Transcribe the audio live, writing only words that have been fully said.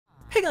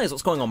Hey guys,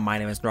 what's going on? My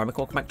name is Neremik,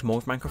 welcome back to more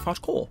of Minecraft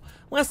Hardcore.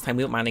 Last time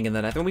we went mining in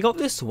the Nether and we got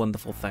this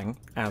wonderful thing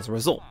as a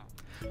result.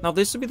 Now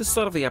this would be the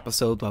start of the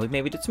episode where we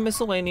maybe did some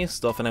miscellaneous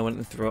stuff and I went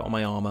and threw it on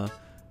my armour.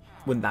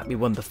 Wouldn't that be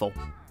wonderful?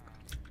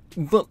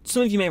 But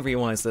some of you may have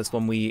realised this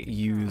when we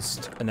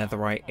used a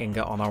netherite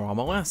ingot on our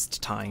armour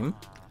last time.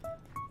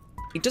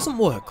 It doesn't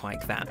work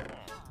like that.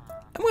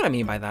 And what I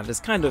mean by that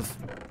is kind of,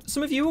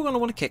 some of you are going to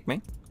want to kick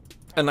me.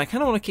 And I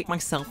kind of want to kick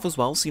myself as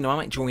well, so you know I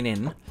might join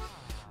in.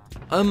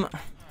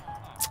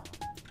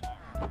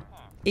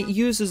 It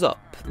uses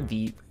up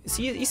the...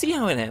 you see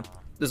how in here,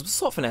 there's a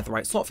slot for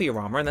netherite, slot for your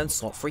armor, and then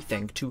slot for a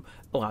thing to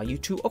allow you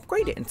to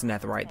upgrade it into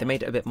netherite. They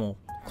made it a bit more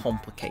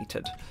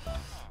complicated.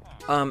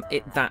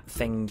 That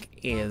thing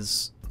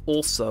is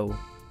also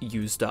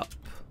used up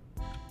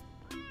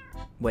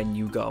when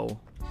you go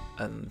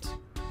and,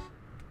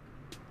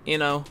 you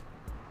know,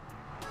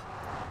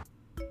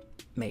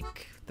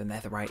 make the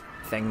netherite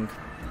thing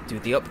do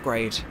the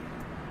upgrade.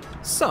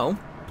 So...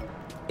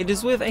 it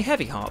is with a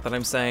heavy heart that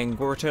I'm saying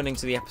we're returning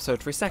to the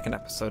episode for a second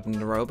episode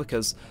in a row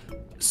because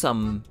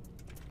some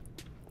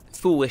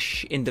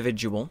foolish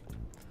individual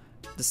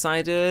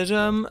decided,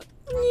 you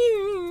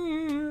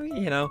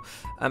know.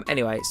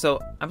 Anyway, so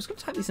I'm just going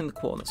to type these in the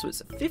corner. So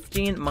it's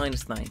 15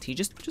 minus 90,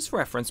 just for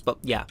reference, but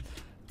yeah.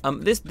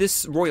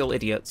 This royal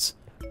idiot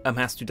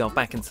has to delve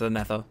back into the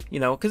nether, you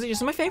know, because it's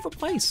just my favourite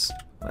place.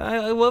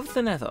 I love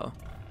the nether.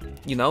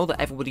 You know, that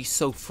everybody's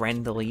so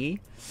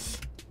friendly.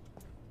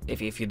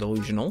 If you're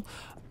delusional.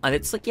 And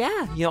it's like,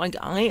 yeah, you know,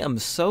 I am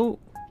so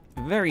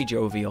very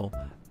jovial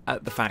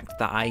at the fact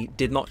that I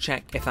did not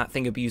check if that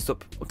thing had been used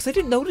up, because I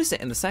didn't notice it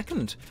in the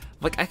second.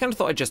 Like, I kind of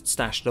thought I just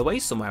stashed it away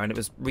somewhere and it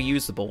was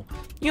reusable.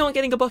 You know, like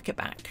getting a bucket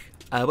back.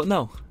 But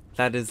no,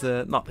 that is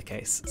not the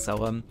case.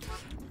 So,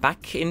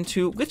 back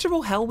into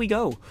literal hell we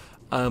go.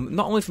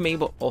 Not only for me,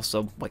 but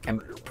also, like,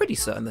 I'm pretty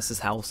certain this is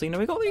hell. So, you know,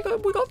 we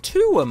got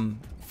two,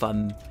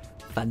 fun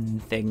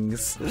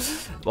things.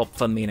 Well,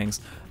 fun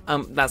meanings.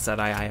 That said,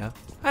 I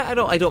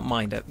don't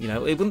mind it. You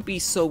know, it wouldn't be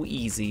so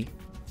easy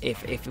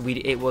if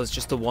it was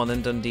just a one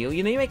and done deal.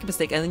 You know, you make a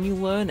mistake and then you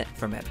learn it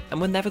from it, and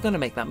we're never going to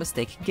make that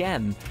mistake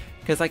again,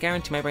 because I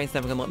guarantee my brain's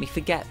never going to let me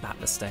forget that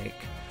mistake.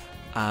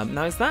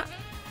 Now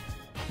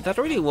that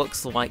already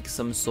looks like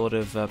some sort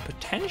of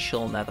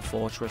potential Nether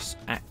Fortress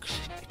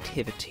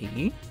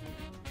activity.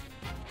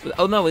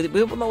 Oh no,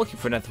 we're not looking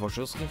for a Nether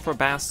Fortress. We're looking for a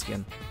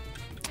bastion.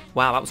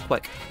 Wow, that was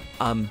quick.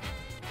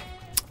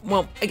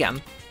 Well,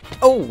 again.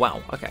 Oh,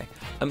 wow, okay.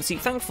 See,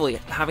 thankfully,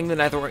 having the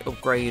netherite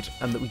upgrade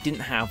that we didn't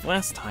have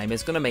last time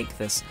is going to make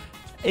this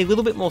a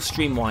little bit more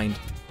streamlined,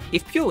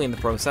 if purely in the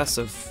process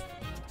of...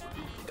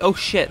 oh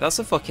shit, that's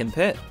a fucking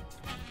pit.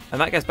 And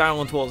that guy's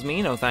barreling towards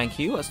me, no thank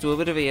you. Let's do a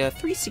bit of a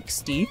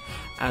 360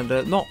 and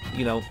not,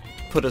 you know,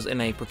 put us in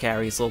a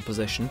precarious little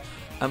position.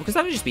 Because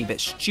that would just be a bit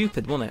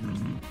stupid, wouldn't it?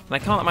 And I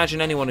can't imagine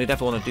anyone who'd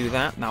ever want to do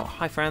that. Now,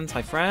 hi friends,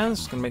 just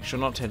going to make sure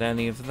not to hit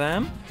any of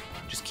them.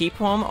 Just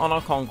keep on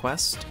our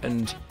conquest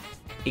and...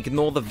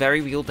 ignore the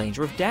very real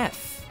danger of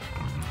death.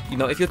 You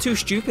know, if you're too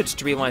stupid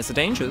to realise the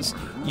dangers,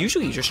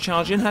 usually you just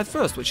charge in head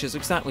first, which is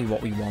exactly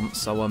what we want.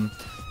 So,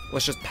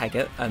 let's just peg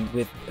it, and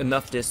with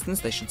enough distance,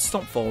 they should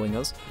stop following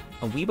us,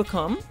 and we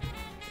become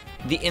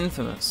the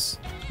infamous,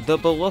 the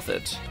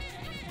beloved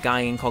guy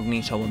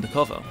incognito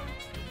undercover.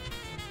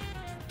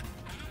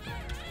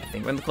 I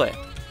think we're in the clear.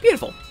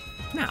 Beautiful.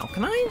 Now,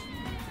 can I...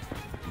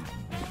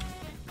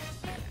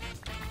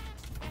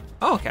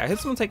 oh, okay, I heard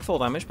someone take full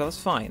damage, but that's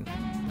fine.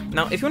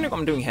 Now, if you're wondering what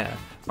I'm doing here,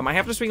 I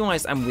have just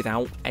realised I'm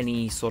without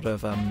any sort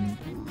of,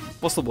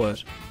 what's the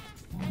word?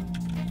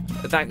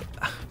 That,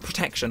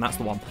 protection, that's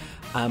the one.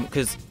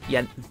 Because,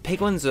 yeah,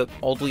 piglins are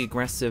oddly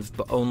aggressive,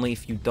 but only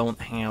if you don't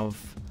have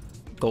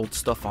gold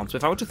stuff on. So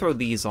if I were to throw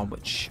these on,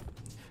 which,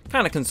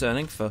 kind of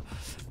concerning for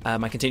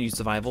my continued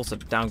survival, so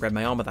downgrade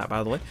my armour that,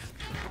 by the way.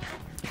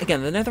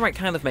 Again, the netherite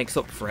kind of makes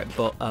up for it,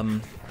 but,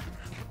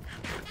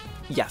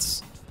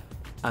 yes.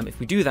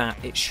 If we do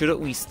that, it should at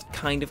least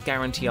kind of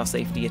guarantee our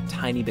safety a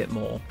tiny bit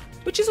more,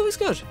 which is always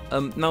good.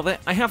 Now that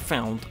I have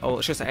found, or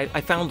I should say, I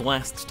found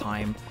last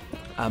time,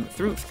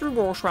 through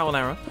raw trial and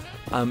error,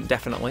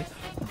 definitely,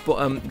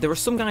 but there are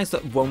some guys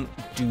that won't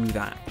do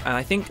that, and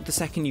I think the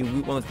second you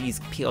loot one of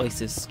these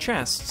places'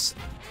 chests,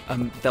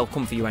 they'll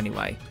come for you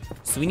anyway.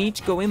 So we need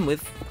to go in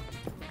with,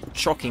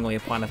 shockingly,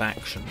 a plan of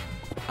action,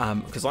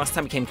 because last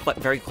time we came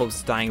very close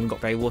to dying and got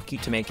very lucky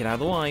to make it out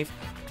alive.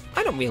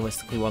 I don't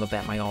realistically want to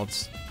bet my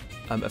odds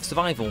of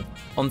survival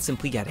on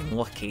simply getting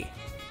lucky.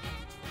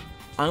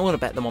 I want to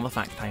bet them on the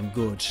fact I'm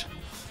good.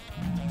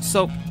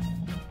 So,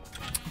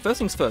 first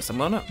things first, I'm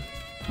gonna...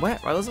 right,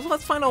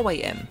 let's find our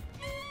way in.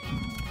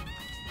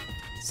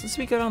 So let's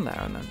we go down there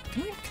and then...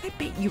 Can I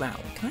beat you out?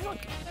 Can I,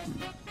 like...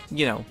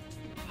 you know...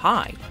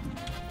 hi?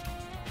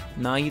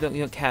 No, you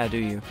don't care, do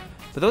you?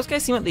 But those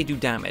guys seem like they do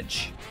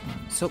damage.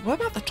 So what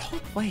about the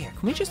top layer?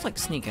 Can we just, like,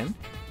 sneak in?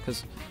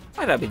 Because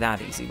I doubt it'd be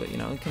that easy, but, you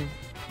know,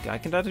 I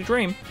can dare to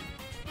dream.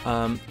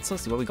 So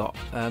let's see what we got.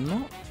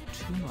 Not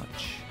too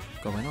much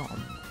going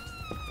on.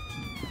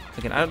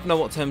 Again, I don't know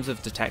what terms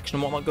of detection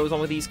and whatnot goes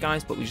on with these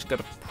guys, but we just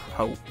gotta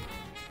hope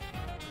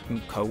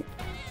and cope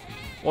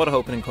A lot of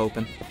hoping and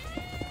coping.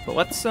 But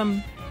let's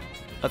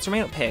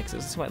remain up here, because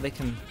it's like they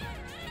can...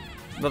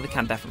 Well, they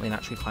can definitely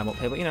naturally climb up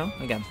here, but you know,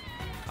 again,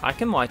 I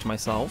can lie to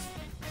myself.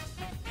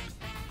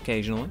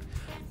 Occasionally.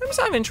 I'm just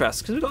out of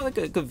interest, because we've got like,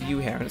 a good view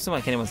here, and it's not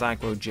like anyone's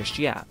aggro just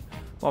yet.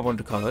 What I wanted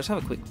to call, let's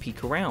have a quick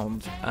peek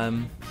around.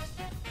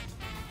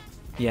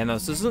 Yeah, no,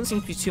 so there doesn't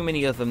seem to be too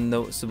many other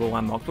noticeable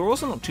landmarks. We're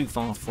also not too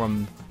far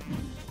from,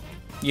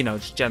 you know,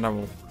 just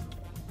general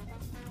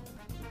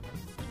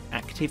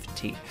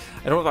activity.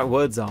 I don't know what my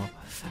words are.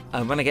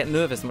 When I get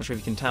nervous, I'm not sure if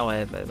you can tell,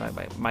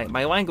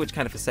 my language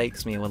kind of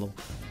forsakes me a little.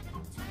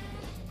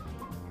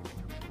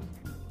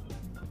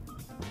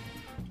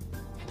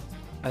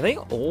 Are they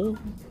all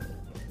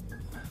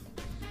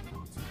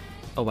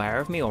aware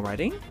of me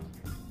already?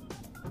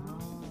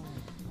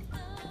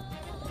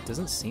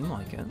 Doesn't seem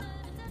like it.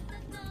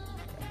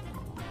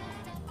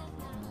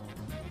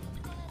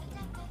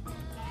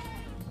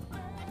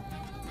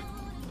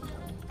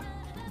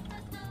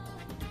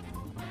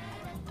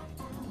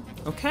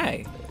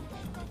 Okay.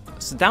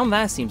 So down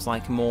there seems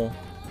like more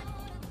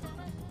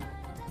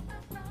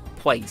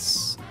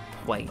place.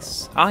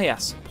 Ah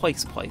yes,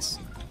 place.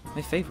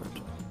 My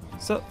favourite.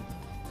 So,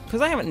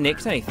 because I haven't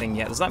nicked anything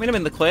yet, does that mean I'm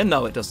in the clear?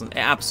 No, it doesn't. It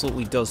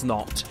absolutely does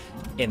not.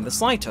 In the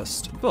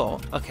slightest.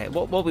 But, okay,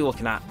 what are we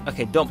looking at?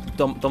 Okay,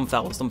 dumb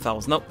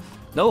fellas.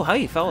 No,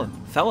 hey,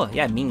 fella,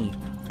 yeah, me.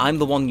 I'm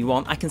the one you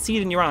want. I can see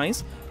it in your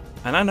eyes.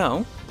 And I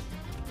know.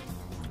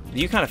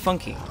 You're kind of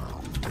funky.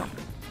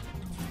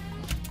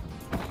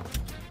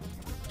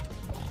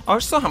 Oh, I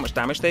just saw how much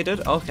damage they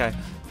did. Okay.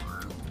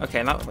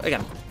 Okay, now,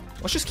 again,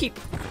 let's just keep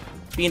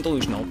being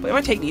delusional. But if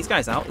I take these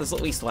guys out, there's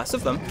at least less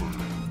of them.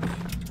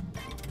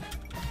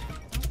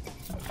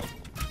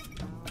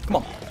 Come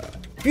on.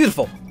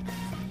 Beautiful.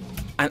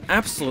 And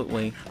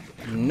absolutely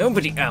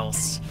nobody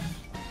else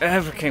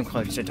ever came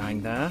close to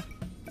dying there.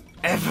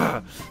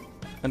 Ever.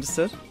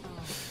 Understood?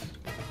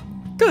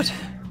 Good.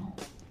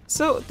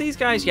 So, these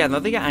guys, yeah, no,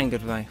 they get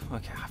angered when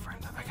okay,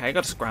 I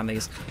gotta scram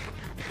these.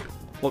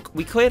 Look,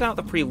 we cleared out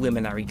the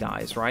preliminary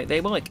guys, right?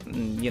 They were like,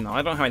 you know,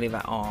 I don't know how many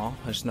that are.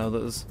 I just know that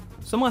there's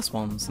some less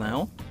ones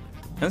now.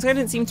 And this guy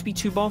didn't seem to be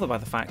too bothered by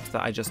the fact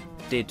that I just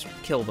did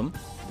kill them.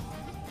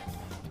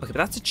 Okay, but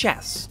that's a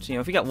chest. You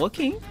know, if we get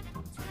lucky.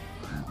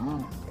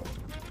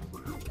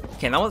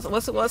 Okay, now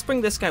let's bring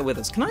this guy with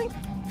us. Can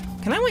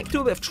I like do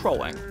a bit of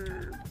trolling?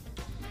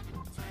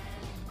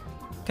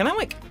 Can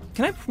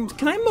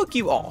I mug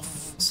you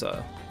off,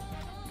 sir?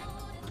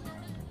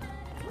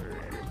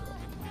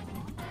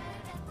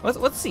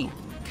 Let's see.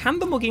 Can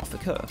the mugging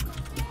occur?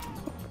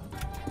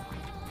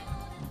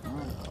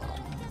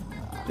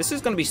 This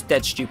is going to be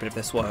dead stupid if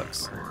this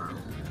works.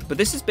 But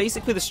this is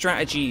basically the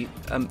strategy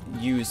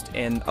used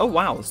in... Oh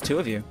wow, there's two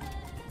of you.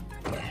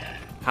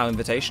 How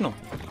invitational.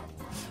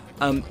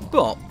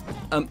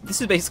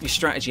 This is basically a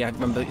strategy I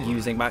remember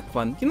using back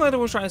when, you know, I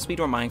was trying to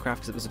speedrun Minecraft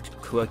because it was a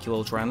quirky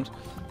little trend.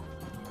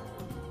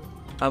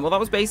 Well, that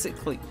was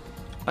basically...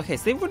 Okay,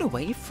 so they run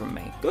away from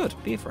me. Good,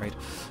 be afraid.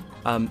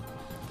 God.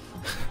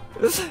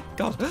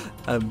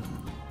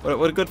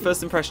 What a good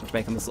first impression to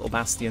make on this little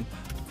bastion.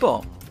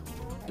 But,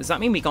 does that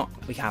mean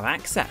we have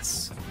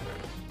access?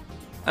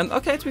 And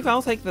okay, to be fair,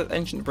 I'll take the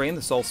Ancient Brain,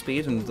 the Soul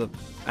Speed, and the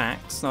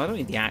Axe. No, I don't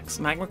need the Axe.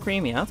 Magma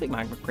Cream, yeah, I'll take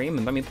Magma Cream.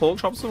 And I mean, Pork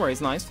Chops are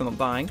always nice for not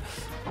dying.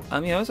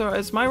 You know, so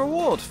it's my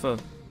reward for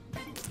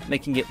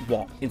making it,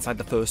 what, inside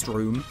the first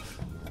room.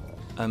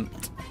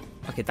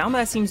 Okay, down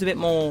there seems a bit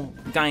more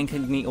guy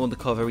incognito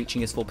undercover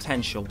reaching his full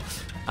potential.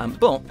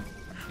 But,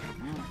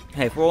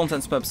 hey, for all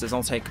intents and purposes,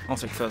 I'll take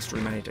first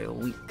room any day of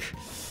the week.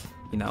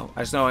 You know,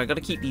 I just know I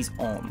gotta keep these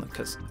on,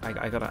 because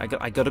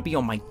I gotta be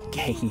on my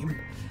game.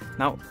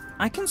 Now,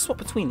 I can swap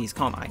between these,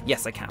 can't I?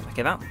 Yes, I can.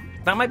 Okay,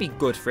 that might be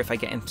good for if I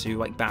get into,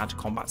 like, bad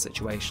combat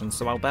situations,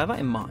 so I'll bear that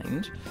in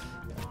mind.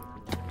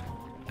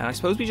 And I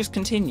suppose we just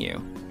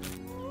continue.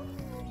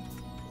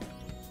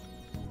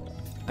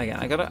 Again,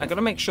 I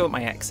gotta make sure that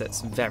my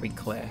exit's very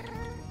clear.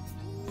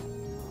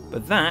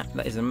 But that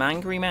is an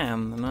angry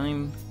man, and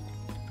I'm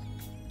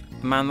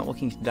a man not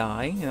looking to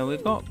die. You know,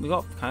 we've got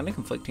kind of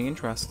conflicting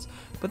interests.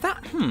 But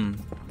that,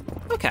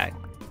 okay.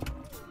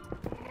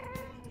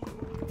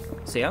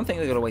 See, I don't think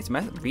they've got a way to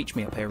reach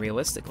me up here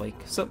realistically.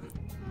 So,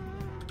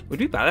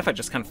 would it be bad if I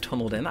just kind of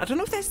tunneled in? I don't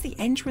know if that's the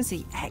entrance or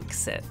the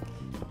exit.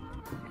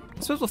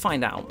 I suppose we'll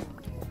find out.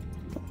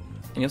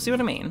 And you'll see what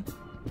I mean.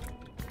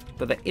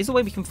 But there is a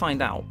way we can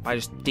find out by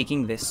just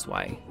digging this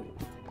way.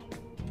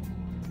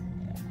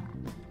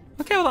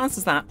 Okay, well that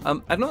answers that. I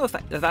don't know if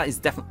that is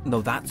definitely...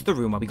 No, that's the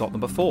room where we got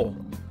them before.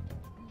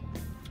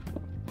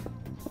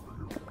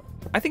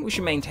 I think we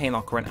should maintain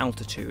our current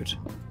altitude.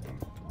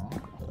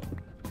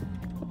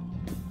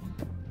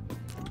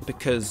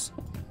 Because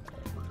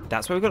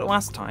that's where we got it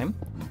last time.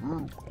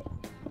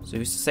 So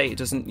who's to say it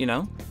doesn't, you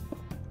know,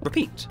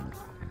 repeat?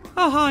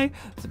 Oh, hi!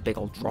 There's a big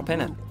old drop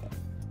in it.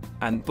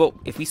 But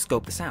if we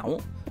scope this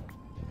out...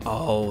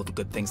 Oh, the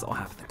good things that'll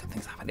happen. The good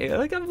things happen. Yeah,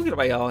 like, I'm looking at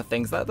my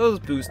things. Those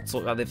boosts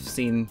look like they've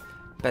seen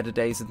better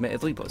days,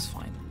 admittedly, but it's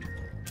fine.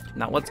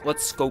 Now,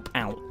 let's scope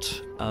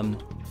out.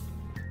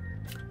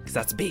 Because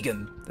that's a big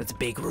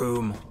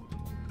room.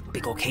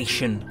 big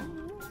location.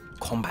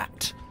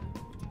 Combat.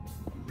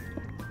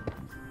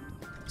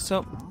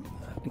 So,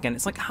 again,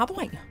 it's like, how do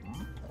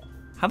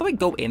I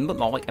go in but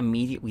not, like,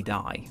 immediately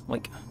die?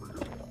 Like,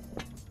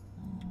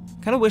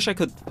 kind of wish I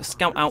could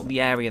scout out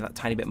the area that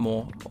tiny bit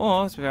more.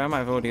 Oh, to be fair, I might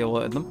have already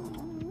alerted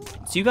them.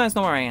 So you guys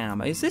know where I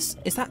am. Is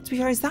that, to be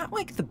fair, is that,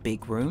 like, the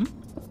big room?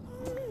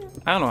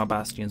 I don't know how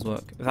bastions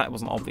work. If that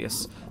wasn't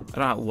obvious. I don't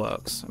know how it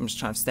works. I'm just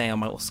trying to stay on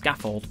my little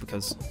scaffold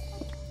because...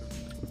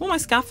 Well, my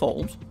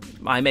scaffold.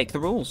 I make the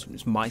rules.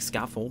 It's my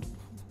scaffold.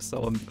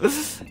 So,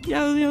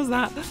 yeah, there's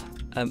that.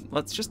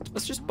 Let's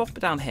just bop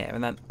it down here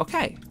and then...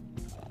 Okay.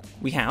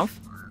 We have...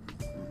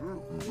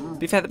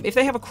 If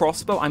they have a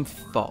crossbow, I'm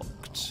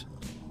fucked.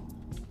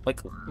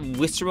 Like,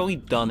 literally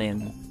done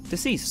in.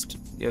 Deceased.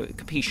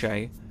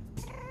 Capiche.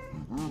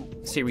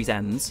 Series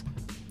ends.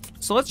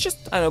 So let's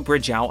just, I don't know,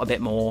 bridge out a bit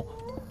more.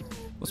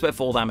 What's a bit of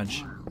fall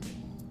damage?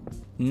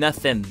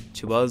 Nothing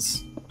to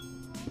us.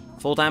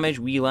 Full damage,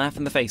 we laugh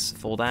in the face.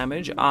 Full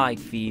damage, I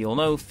feel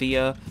no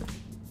fear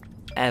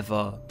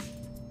ever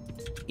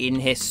in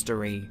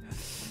history.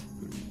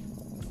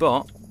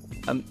 But,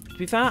 to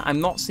be fair,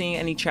 I'm not seeing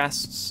any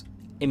chests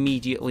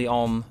immediately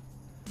on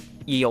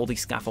ye olde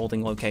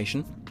scaffolding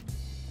location.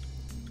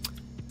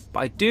 But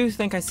I do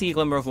think I see a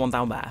glimmer of one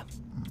down there.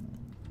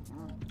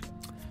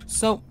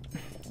 So,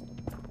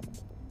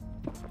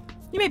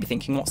 you may be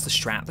thinking, what's the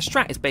strat? The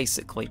strat is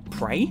basically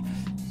pray.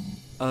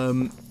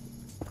 And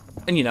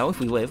you know, if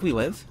we live, we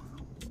live.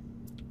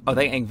 Oh,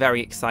 they're getting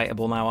very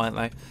excitable now, aren't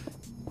they?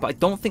 But I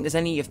don't think there's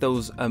any of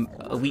those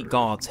elite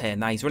guards here.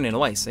 Now he's running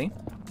away, see?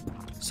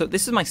 So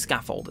this is my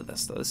scaffold of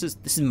this, though. This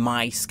is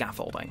my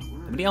scaffolding.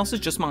 Everybody else is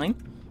just mine.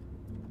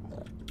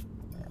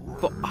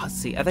 But,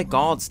 see, are there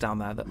guards down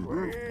there that...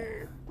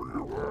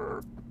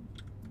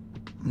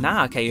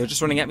 Nah, okay, you're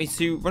just running at me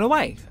to run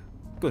away.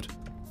 Good.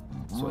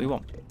 That's what we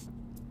want.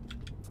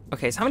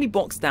 Okay, so how many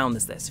blocks down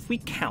is this? If we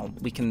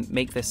count, we can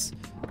make this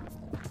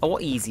a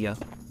lot easier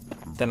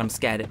than I'm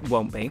scared it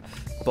won't be.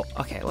 But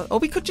okay, well,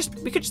 we could just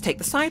take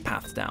the side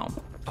path down.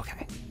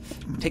 Okay,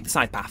 take the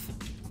side path.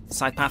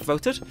 Side path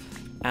voted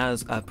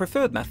as a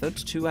preferred method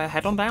to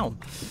head on down.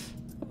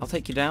 I'll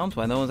take you down to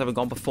where no one's ever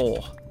gone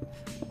before.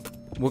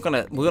 We're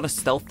gonna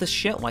stealth this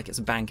shit like it's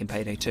a bank in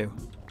Payday 2.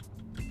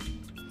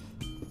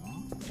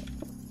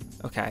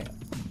 Okay.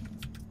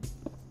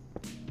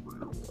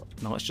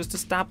 Now let's just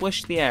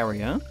establish the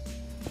area.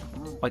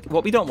 Like,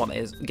 what we don't want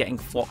is getting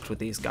flocked with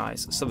these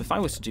guys. So if I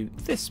was to do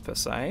this, per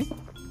se,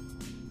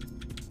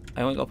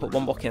 I only got to put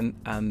one block in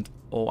and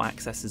all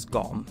access is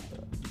gone.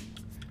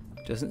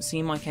 Doesn't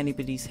seem like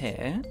anybody's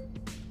here.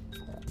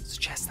 There's a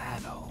chest there,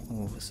 though.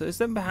 Ooh, so is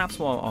there perhaps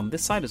one on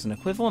this side as an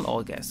equivalent?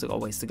 Or I guess still got a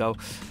ways to go.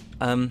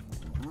 I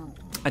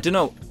don't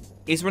know.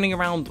 Is running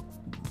around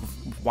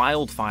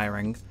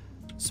wildfiring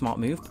smart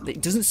move?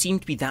 It doesn't seem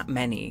to be that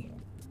many.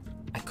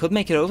 I could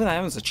make it over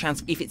there. There's a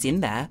chance if it's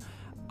in there.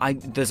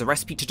 There's a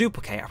recipe to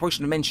duplicate. I probably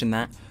should have mentioned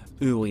that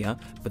earlier,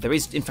 but there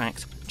is, in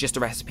fact, just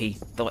a recipe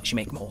that lets you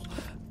make more.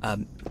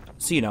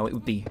 So, you know, it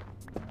would be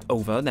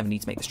over. Never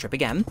need to make this trip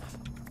again.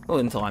 Well,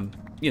 until I'm,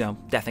 you know,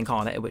 death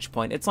incarnate, at which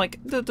point it's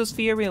like, does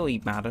fear really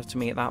matter to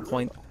me at that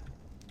point?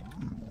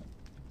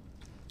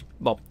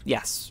 Well,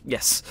 yes.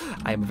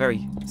 I am a very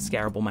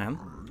scareable man.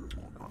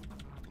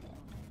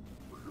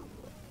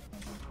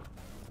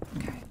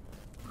 Okay.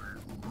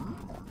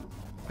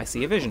 I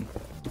see a vision.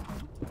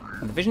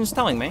 And the vision's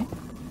telling me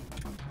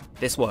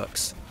this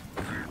works.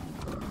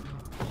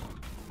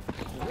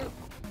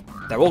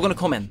 They're all going to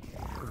come in.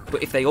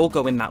 But if they all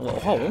go in that little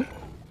hole...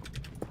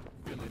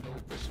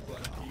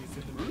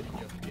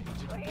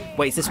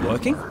 Wait, is this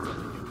working?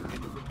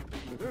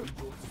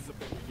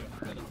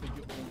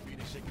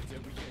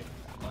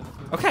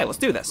 Okay, let's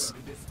do this.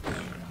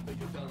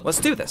 Let's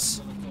do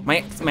this.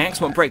 My axe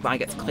won't break, but I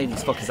get to clear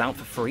these fuckers out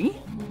for free?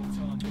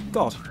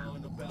 God.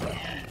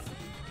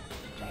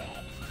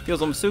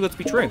 Feels almost too good to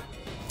be true.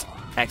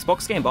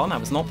 Xbox Game Bar, now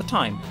is not the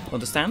time.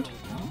 Understand?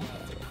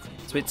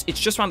 So it's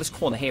just around this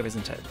corner here,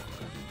 isn't it?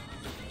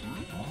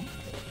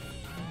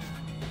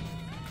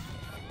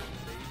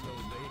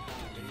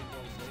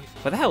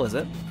 Where the hell is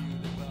it?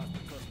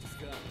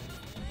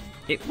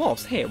 It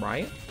was here,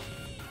 right?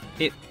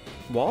 It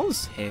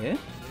was here?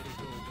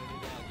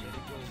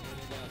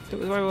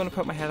 Do I want to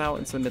put my head out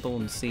into the middle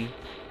and see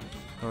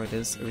where it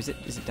is? Or is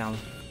it down?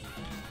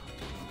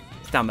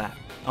 It's down there.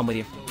 I'm with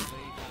you.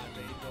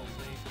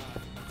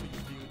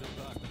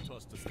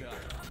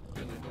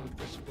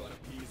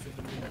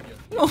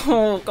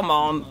 Oh, come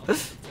on.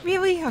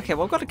 Really? Okay,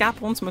 well, I've got a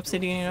gap on some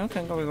obsidian, you know,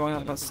 can't go wrong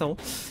like that still.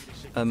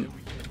 I'm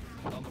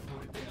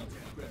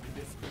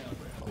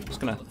just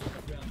gonna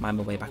mine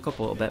my way back up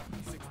a little bit.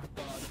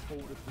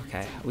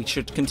 Okay, we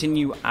should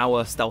continue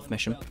our stealth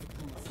mission.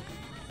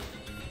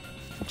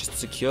 Just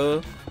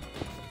secure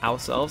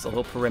ourselves a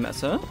little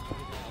perimeter.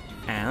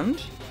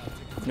 And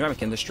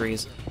Neremik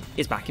Industries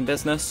is back in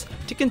business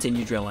to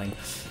continue drilling.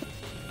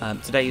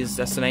 Today's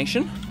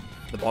destination,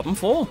 the bottom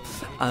floor.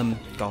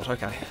 God,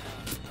 okay.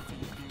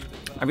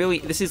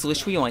 This is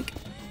literally like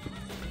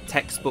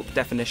textbook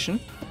definition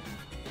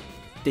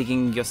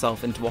digging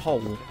yourself into a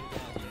hole.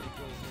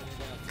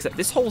 Except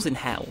this hole's in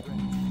hell.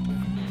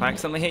 If I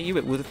accidentally hit you,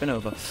 it would have been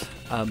over.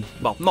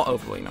 Well, not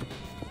over, but you know.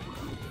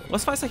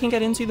 Less fights I can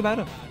get into, the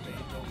better.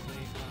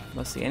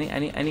 Let's see,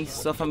 any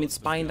stuff I'm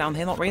spying down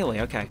here? Not really.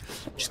 Okay,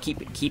 just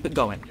keep it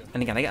going.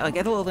 And again, I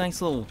get a little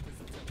nice little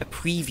a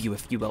preview,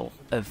 if you will,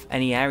 of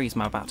any areas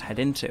I'm about to head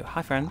into.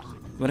 Hi, friend.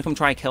 You want to come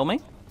try and kill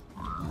me?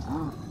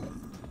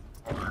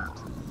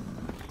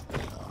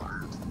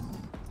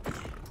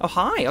 Oh,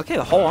 hi. Okay,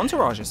 the whole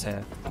entourage is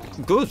here.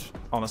 Good.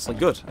 Honestly,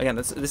 good. Again,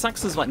 this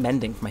acts as like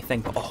mending for my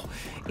thing, but oh,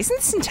 isn't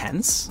this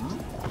intense?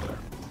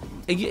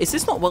 Is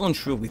this not well and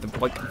truly the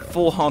like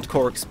full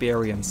hardcore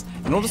experience?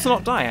 In order to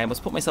not die, I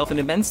must put myself in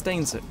immense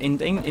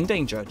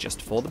danger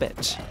just for the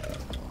bit.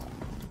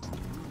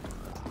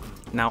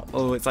 Now,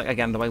 oh, it's like,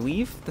 again, do I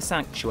leave the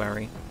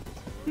sanctuary?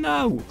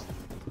 No!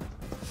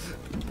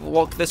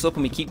 Lock this up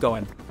and we keep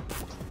going.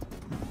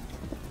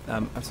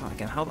 I'm sorry,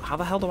 again, how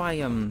the hell do I,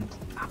 I'm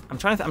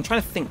trying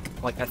to think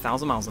like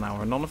 1,000 miles an hour,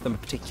 and none of them are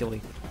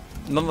particularly,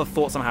 none of the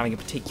thoughts I'm having are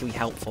particularly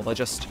helpful. They're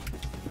just,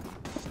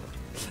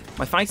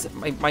 my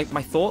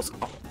thoughts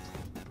are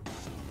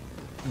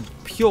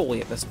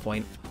purely at this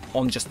point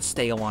on just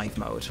stay alive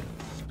mode.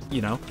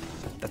 You know,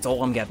 that's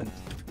all I'm getting.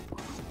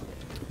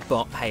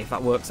 But hey, if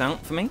that works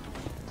out for me,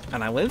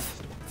 and I live,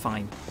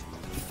 fine.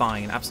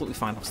 Fine, absolutely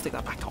fine. I'll stick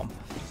that back on.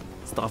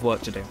 Still have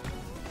work to do.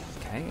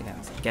 Okay,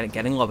 yeah,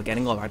 getting lower,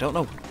 getting lower. I don't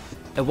know.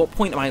 At what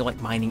point am I,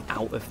 like, mining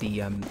out of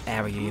the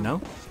area, you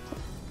know?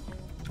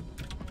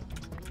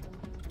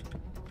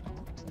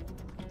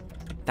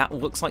 That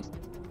looks like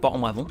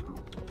bottom level.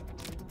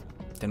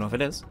 Don't know if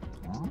it is,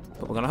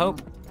 but we're gonna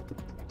hope.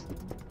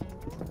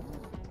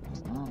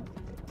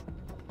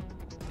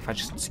 If I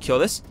just secure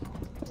this.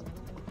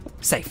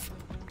 Safe.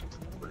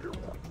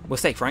 We're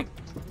safe, right?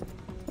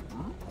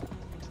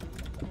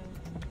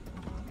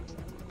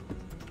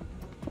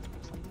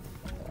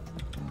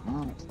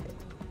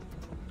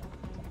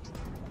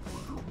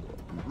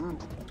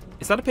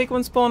 Is that a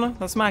Pigman spawner?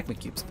 That's a magma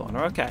cube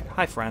spawner. Okay.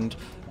 Hi, friend.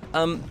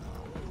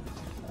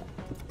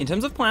 In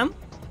terms of plan,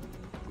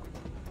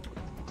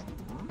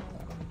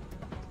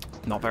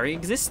 not very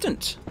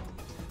existent.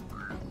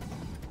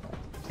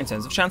 In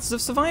terms of chances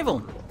of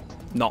survival,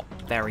 not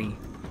very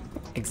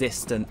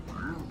existent.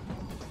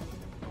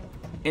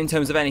 In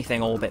terms of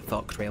anything, all a bit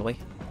fucked, really.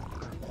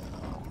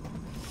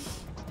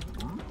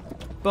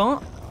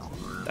 But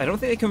I don't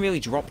think they can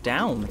really drop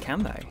down,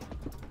 can they?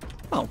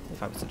 Well,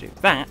 if I was to do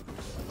that,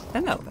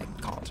 then no, they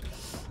can't.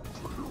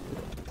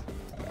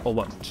 Or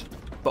won't.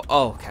 But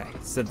oh, okay,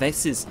 so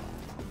this is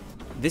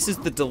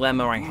the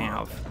dilemma I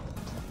have.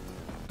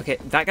 Okay,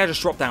 that guy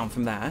just dropped down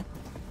from there.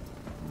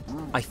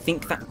 I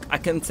think that I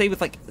can say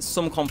with like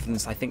some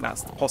confidence, I think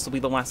that's possibly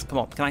the last. Come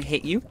on, can I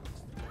hit you?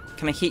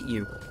 Can I hit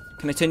you?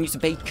 Can I turn you to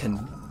bacon?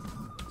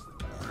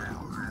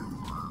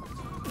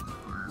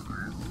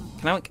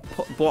 Can I like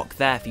put a block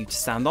there for you to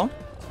stand on?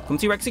 Come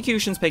to your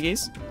executions,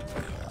 piggies.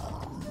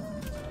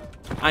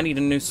 I need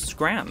a new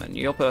scram, and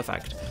you're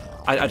perfect.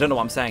 I don't know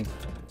what I'm saying,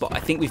 but I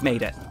think we've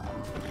made it.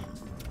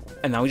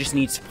 And now we just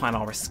need to plan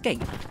our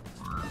escape.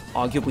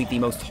 Arguably the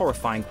most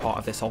horrifying part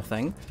of this whole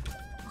thing.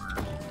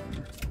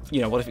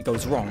 You know, what if it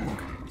goes wrong?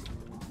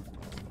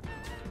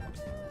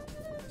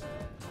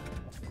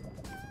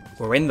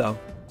 We're in, though.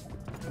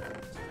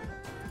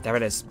 There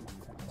it is.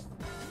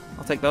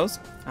 I'll take those,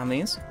 and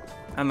these,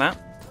 and that,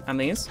 and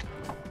these.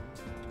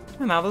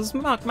 And now there's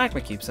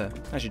magma cubes here,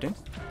 as you do.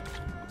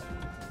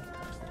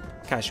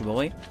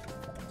 Casually.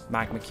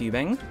 Magma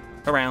cubing.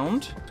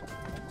 Around.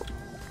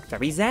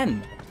 Very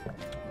zen.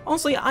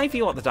 Honestly, I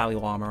feel like the Dalai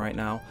Lama right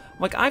now.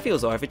 Like, I feel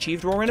as though I've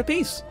achieved War Inner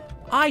Peace.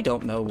 I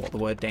don't know what the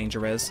word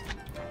danger is,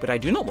 but I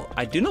do know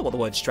what the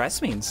word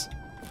stress means.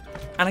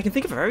 And I can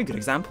think of a very good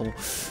example.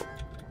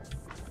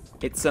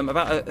 It's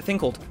about a thing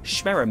called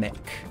Neremik.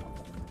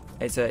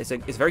 It's a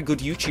very good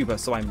YouTuber,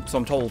 so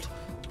I'm told,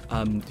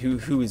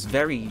 who is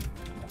very,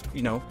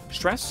 you know,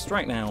 stressed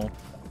right now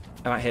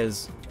about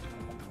his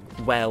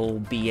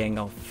well-being.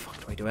 Oh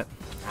fuck, do I do it?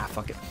 Ah,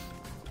 fuck it.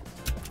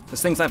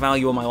 There's things I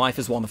value in my life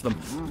is one of them.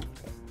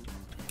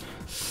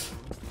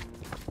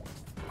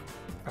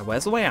 Right,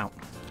 where's the way out?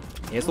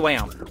 Here's the way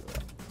out.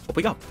 Up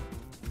we go.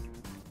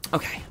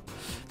 Okay,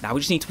 now we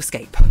just need to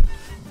escape.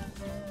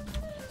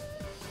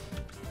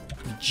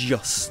 We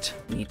just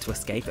need to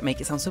escape and make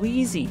it sound so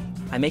easy.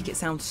 I make it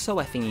sound so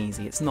effing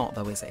easy. It's not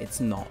though, is it? It's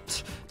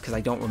not, because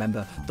I don't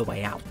remember the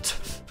way out.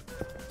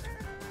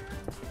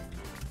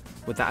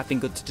 Would that have been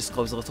good to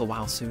disclose a little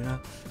while sooner?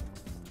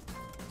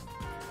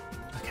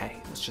 Okay,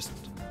 let's just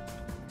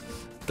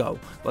go.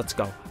 Let's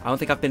go. I don't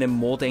think I've been in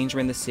more danger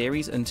in this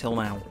series until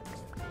now.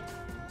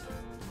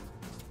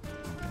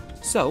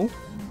 So,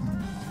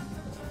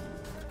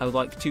 I would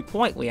like to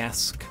politely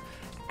ask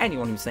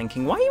anyone who's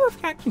thinking, why are you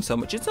overreacting so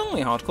much? It's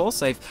only a hardcore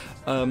save.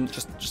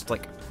 Just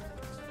like,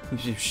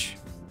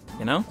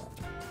 you know?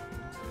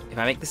 If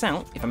I make this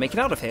out, if I make it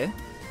out of here,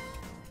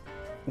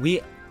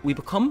 we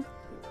become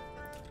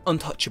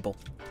untouchable.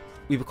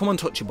 We become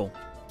untouchable.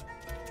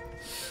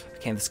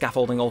 Okay, the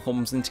scaffolding all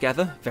comes in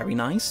together. Very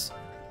nice.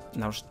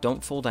 Now just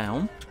don't fall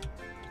down.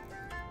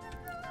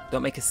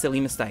 Don't make a silly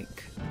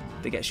mistake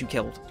that gets you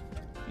killed.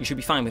 You should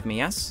be fine with me,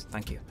 yes?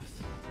 Thank you.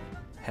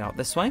 Head out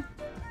this way.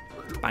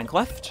 Bank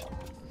left.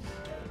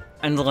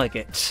 And leg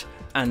it.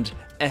 And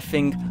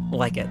effing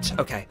leg it.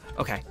 Okay,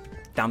 okay.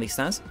 Down these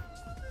stairs.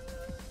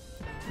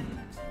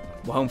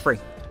 We're home free.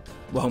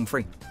 We're home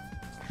free.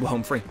 We're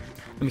home free.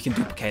 And we can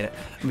duplicate it.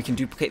 And we can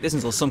duplicate this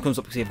until the sun comes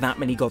up because we have that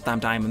many goddamn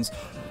diamonds.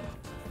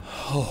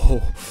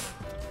 Oh.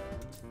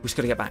 We just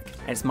gotta get back.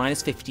 And it's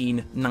minus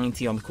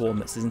 1590 on the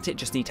coordinates, isn't it?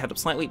 Just need to head up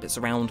slightly, but it's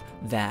around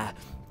there.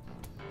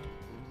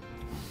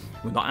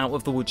 We're not out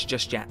of the woods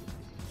just yet.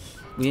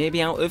 We may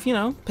be out of, you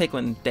know,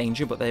 piglin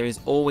danger, but there is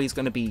always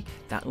going to be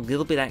that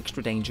little bit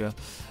extra danger.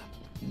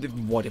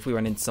 What if we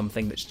run into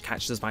something that just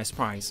catches us by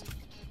surprise?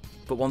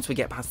 But once we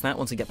get past that,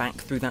 once we get back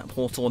through that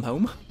portal and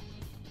home,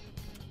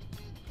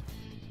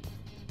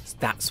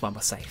 that's when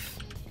we're safe.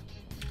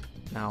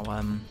 Now,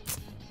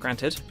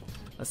 granted,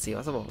 let's see,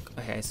 let's have a look.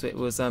 Okay, so it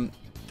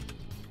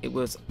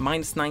was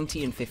minus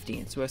 90 and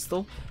 15, so we're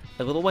still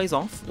a little ways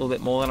off, a little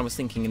bit more than I was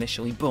thinking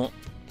initially, but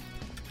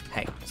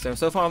hey, so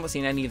far I haven't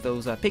seen any of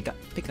those pig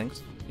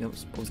things. You know,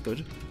 it's always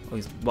good,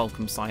 always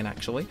welcome sign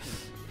actually.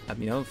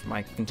 You know, for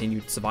my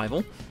continued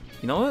survival.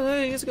 You know,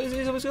 it's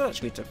always good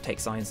actually to take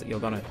signs that you're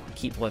gonna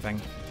keep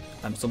living.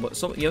 Some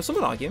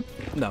would argue,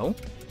 no.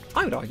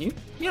 I would argue,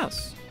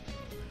 yes.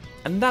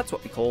 And that's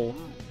what we call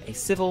a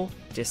civil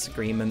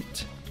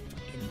disagreement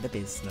in the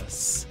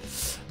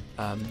business.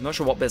 Not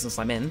sure what business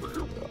I'm in.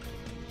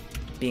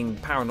 Being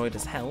paranoid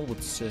as hell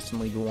would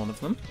certainly be one of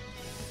them.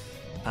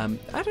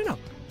 I don't know.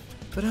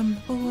 But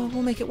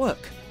we'll make it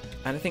work.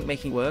 And I think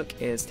making it work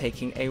is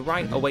taking a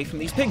right away from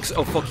these pigs.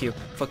 Oh, fuck you,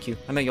 fuck you.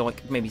 I know you're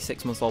like maybe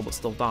 6 months old but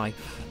still die.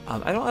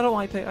 I don't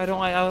like pigs. I don't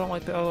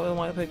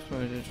like pigs.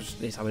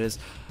 It is how it is.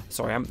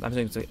 Sorry, I'm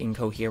doing an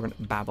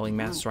incoherent babbling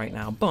mess right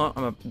now.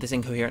 But this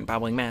incoherent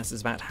babbling mess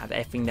is about to have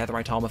effing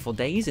netherite armor for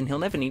days, and he'll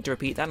never need to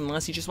repeat that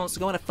unless he just wants to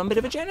go on a fun bit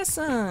of a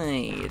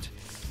genocide.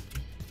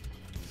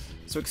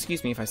 So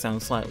excuse me if I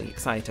sound slightly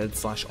excited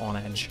 / on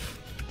edge.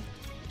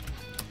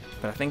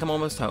 But I think I'm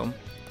almost home.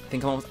 I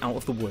think I'm almost out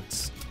of the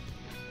woods.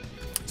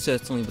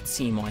 Certainly would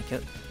seem like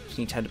it. Just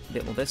need to head a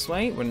bit more this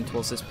way, running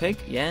towards this pig.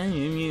 Yeah,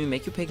 you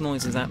make your pig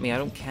noises at me. I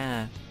don't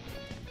care.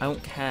 I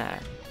don't care.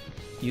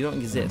 You don't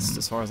exist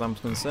as far as I'm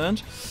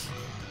concerned.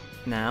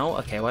 Now,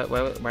 okay,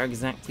 where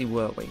exactly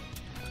were we?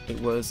 It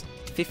was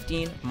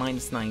 15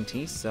 minus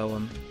 90,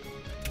 so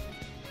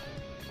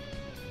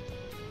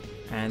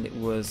and it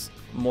was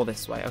more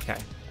this way. Okay.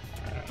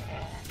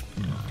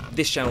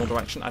 This general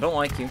direction. I don't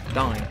like you.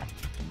 Die.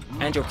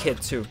 And your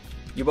kid too.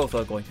 You're both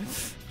ugly.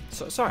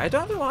 So sorry, I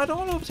don't know what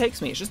overtakes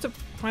me. It's just a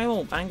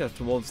primal anger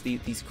towards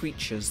these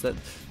creatures that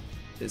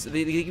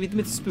they give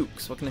me the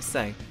spooks. What can I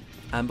say?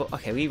 But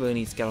okay, we really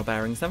need to get our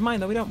bearings. Never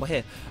mind, though, we don't. We're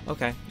here.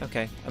 Okay,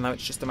 okay. And now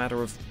it's just a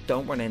matter of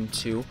don't run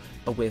into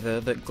a wither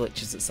that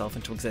glitches itself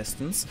into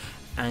existence,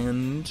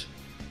 and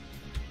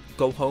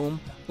go home,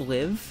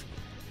 live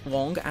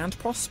long and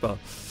prosper.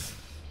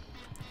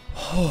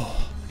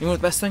 Oh, you know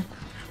what the best thing?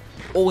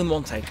 All in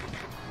one take.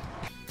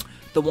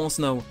 There was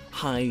no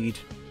hide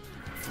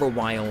for a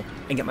while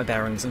and get my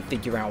bearings and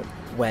figure out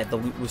where the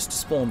loot was to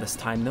spawn this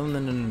time. No, no,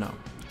 no, no, no.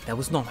 There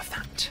was none of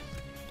that.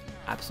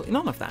 Absolutely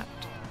none of that.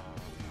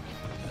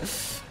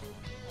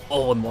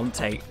 All in one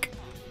take.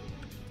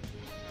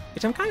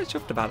 Which I'm kind of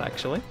chuffed about,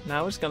 actually.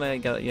 Now we're just gonna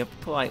get,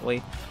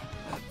 politely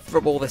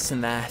throw all this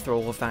in there, throw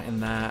all of that in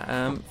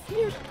there.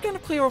 We're gonna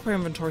clear up our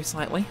inventory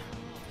slightly.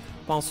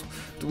 Whilst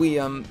we,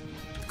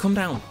 come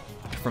down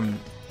from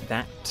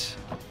that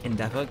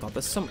endeavour. God,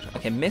 there's so much.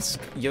 Okay, Misk,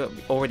 you're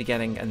already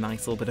getting a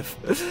nice little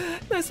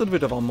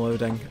bit of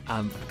unloading.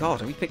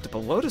 God, we picked up a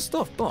load of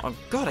stuff, but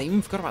God, I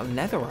even forgot about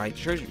netherite.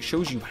 It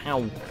shows you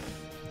how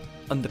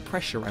under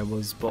pressure I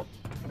was, but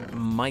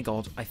my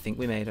God, I think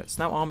we made it.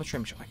 So now armor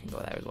trim, sure, I can go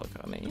there as well.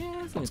 I mean,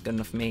 yeah, I think it's good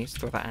enough for me. Just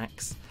throw that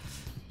axe.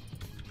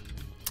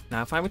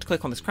 Now, if I were to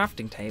click on this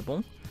crafting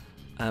table,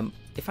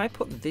 if I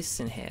put this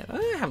in here,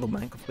 I have the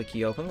Minecraft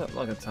wiki open.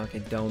 Look, okay,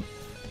 don't.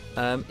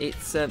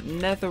 It's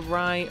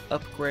netherite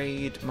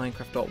upgrade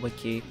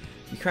Minecraft.wiki.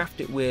 We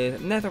craft it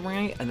with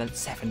netherite and then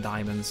 7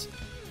 diamonds.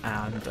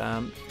 And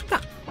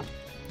that.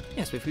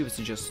 Yes, if we were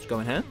to just go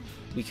in here,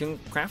 we can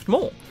craft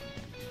more.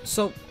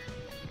 So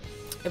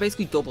it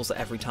basically doubles it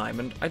every time,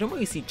 and I don't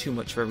really see too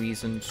much of a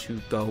reason to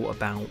go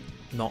about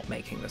not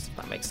making this, if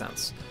that makes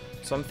sense.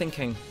 So I'm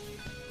thinking,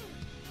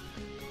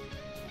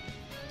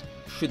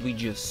 should we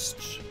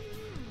just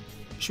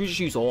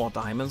use all our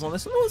diamonds on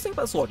this? No, let's think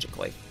about this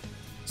logically.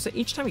 So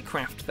each time we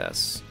craft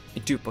this,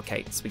 it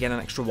duplicates. We get an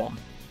extra 1.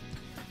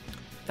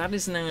 That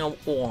is now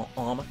all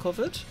our armor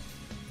covered.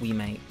 We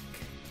make.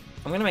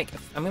 I'm gonna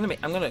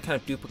kind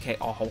of duplicate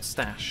our whole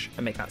stash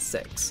and make that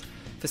 6.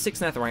 For 6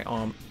 netherite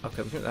arm.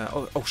 Okay.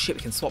 Oh shit,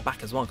 we can swap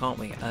back as well, can't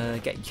we?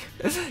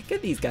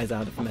 Get these guys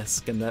out of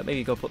Misk and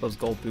maybe go put those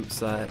gold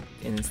boots in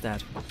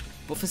instead.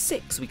 But for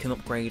 6, we can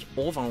upgrade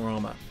all of our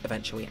armor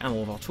eventually and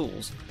all of our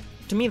tools.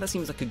 To me, that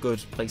seems like a good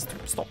place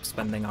to stop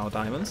spending our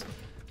diamonds.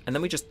 And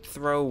then we just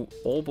throw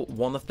all but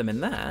 1 of them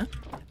in there,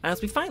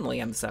 as we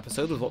finally end this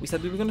episode with what we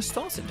said we were going to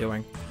start it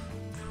doing.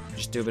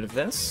 Just do a bit of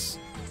this.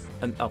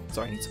 And, oh,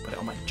 sorry, I need to put it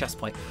on my chest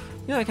plate.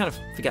 You know, I kind of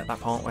forget that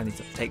part where I need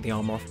to take the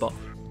armor off, but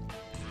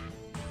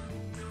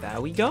there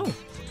we go.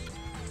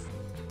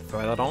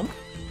 Throw that on.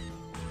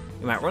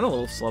 You might run a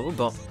little slower,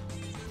 but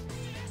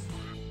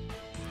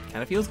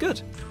kind of feels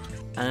good.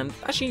 And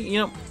actually, you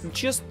know,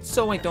 just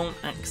so I don't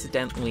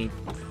accidentally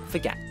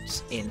forget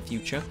in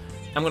future,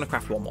 I'm going to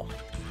craft one more.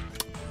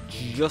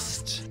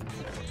 Just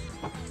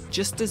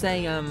as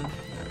a,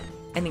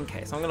 and in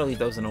case. I'm going to leave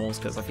those in alls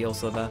because I feel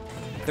so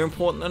they're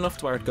important enough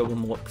to where I'd go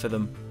and look for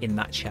them in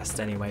that chest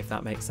anyway, if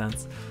that makes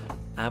sense.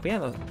 But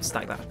yeah, I'll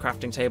stack that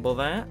crafting table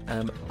there.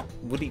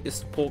 Would eat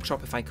this pork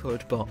chop if I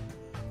could, but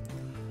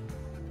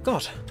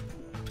God,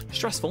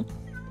 stressful,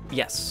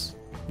 yes.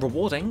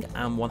 Rewarding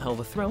and one hell of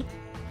a thrill,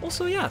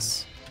 also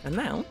yes. And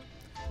now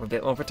we're a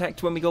bit more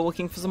protected when we go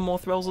looking for some more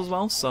thrills as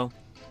well, so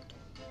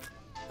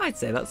I'd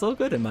say that's all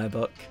good in my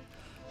book.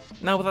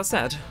 Now with that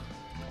said,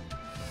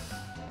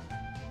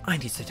 I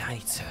need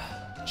to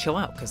chill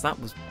out because that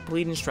was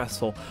bleeding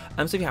stressful.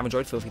 So if you have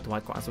enjoyed, feel free to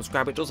like, comment, and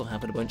subscribe. It does all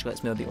help in a bunch. It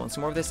lets me know that you want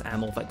some more of this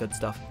and all that good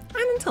stuff.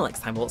 And until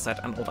next time, all that said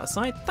and all that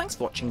aside, thanks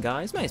for watching,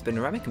 guys. May it's been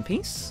Neremik and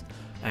peace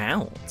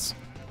out.